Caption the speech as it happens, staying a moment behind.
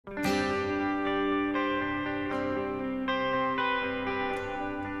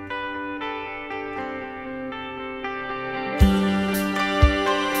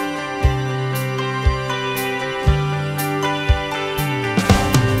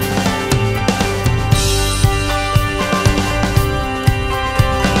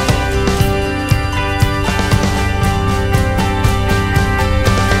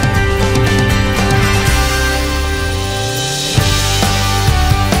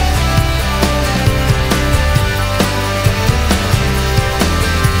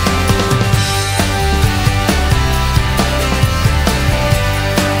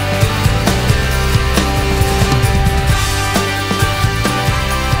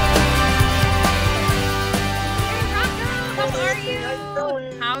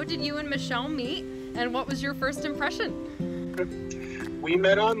Michelle meet, and what was your first impression? We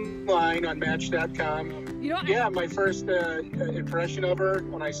met online on Match.com. Yeah, my first impression of her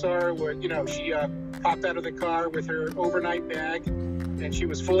when I saw her was, she popped out of the car with her overnight bag, and she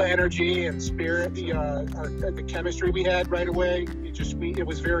was full of energy and spirit. The chemistry we had right away, it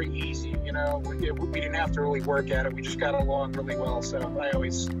was very easy. We didn't have to really work at it. We just got along really well. So I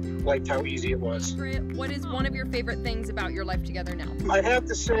always liked how easy it was. What is one of your favorite things about your life together now? I'd have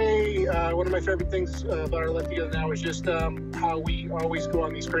to say one of my favorite things about our life together now is just how we always go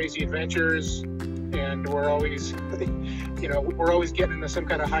on these crazy adventures, and we're always, we're always getting into some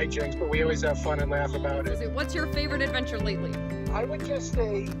kind of hijinks, but we always have fun and laugh about it. What's your favorite adventure lately? I would just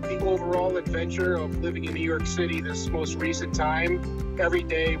say the overall adventure of living in New York City this most recent time. Every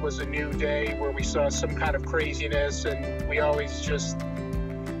day was a new day where we saw some kind of craziness, and we always just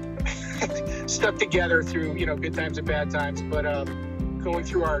stuck together through, good times and bad times. But going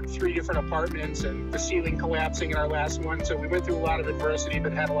through our 3 different apartments and the ceiling collapsing in our last one. So we went through a lot of adversity,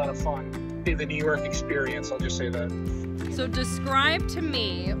 but had a lot of fun. The New York experience, I'll just say that. So describe to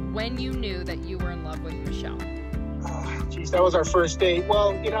me when you knew that you were in love with Michelle. Geez, that was our first date.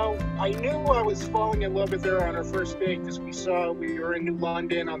 Well, I knew I was falling in love with her on our first date because we were in New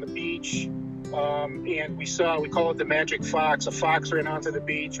London on the beach, and we call it the Magic Fox. A fox ran onto the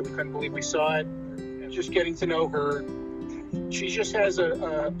beach, and we couldn't believe we saw it. And just getting to know her, she just has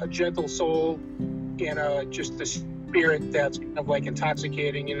a gentle soul and just the spirit that's kind of like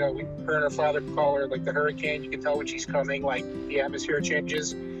intoxicating. Her and her father call her like the hurricane. You can tell when she's coming, like the atmosphere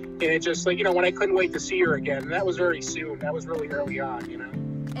changes. And it just when I couldn't wait to see her again. And that was very soon. That was really early on,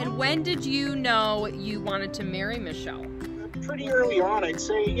 And when did you know you wanted to marry Michelle? Pretty early on, I'd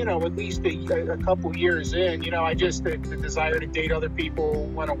say, at least a couple years in. I just, the desire to date other people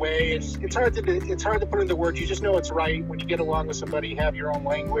went away. It's hard to put into words. You just know it's right. When you get along with somebody, you have your own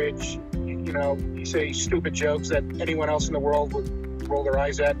language. You say stupid jokes that anyone else in the world would roll their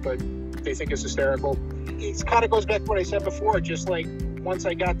eyes at, but they think is hysterical. It kind of goes back to what I said before, just like once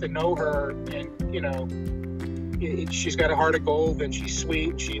I got to know her, and she's got a heart of gold, and she's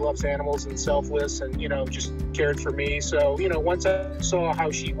sweet, she loves animals and selfless, and just cared for me. So once I saw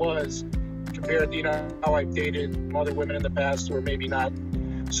how she was compared to how I've dated other women in the past who are maybe not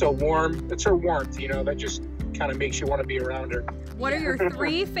so warm, it's her warmth that just kind of makes you want to be around her. What are your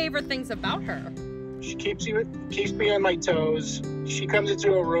 3 favorite things about her? She keeps me on my toes. She comes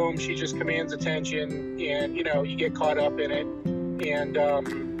into a room, she just commands attention, and you get caught up in it. And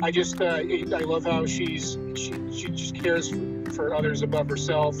I love how she just cares for others above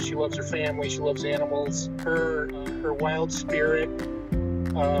herself. She loves her family. She loves animals. Her wild spirit,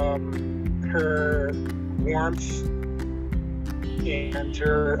 her warmth, and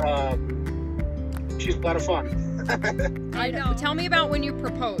she's a lot of fun. I know. Tell me about when you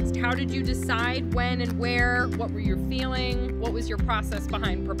proposed. How did you decide when and where? What were you feeling? What was your process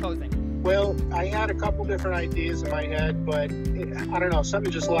behind proposing? Well, I had a couple different ideas in my head, but I don't know,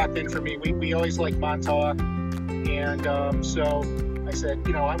 something just locked in for me. We always like Montauk, and so I said,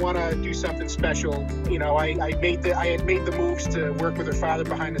 I want to do something special. I had made the moves to work with her father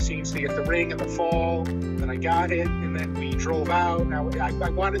behind the scenes to get the ring in the fall, and I got it, and then we drove out. Now I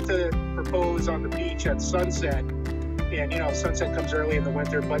wanted to propose on the beach at sunset, and sunset comes early in the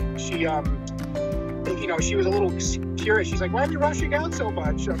winter, but she she was a little curious. She's like, why are you rushing out so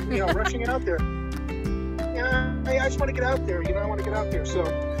much? Rushing out there. Yeah, I just want to get out there. I want to get out there. So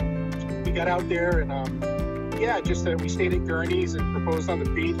we got out there, and we stayed at Gurney's and proposed on the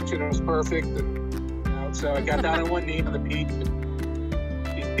beach, and it was perfect. And so I got down on one knee on the beach.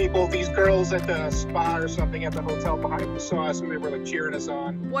 And these girls at the spa or something at the hotel behind us saw us, and they were like cheering us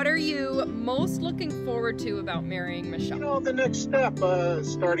on. What are you most looking forward to about marrying Michelle? The next step,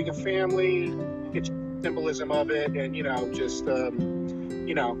 starting a family. It's symbolism of it, and just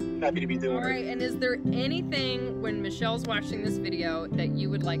happy to be doing it. All right, and is there anything when Michelle's watching this video that you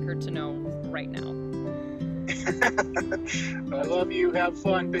would like her to know right now? I love you, have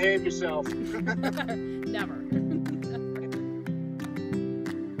fun, behave yourself. Never.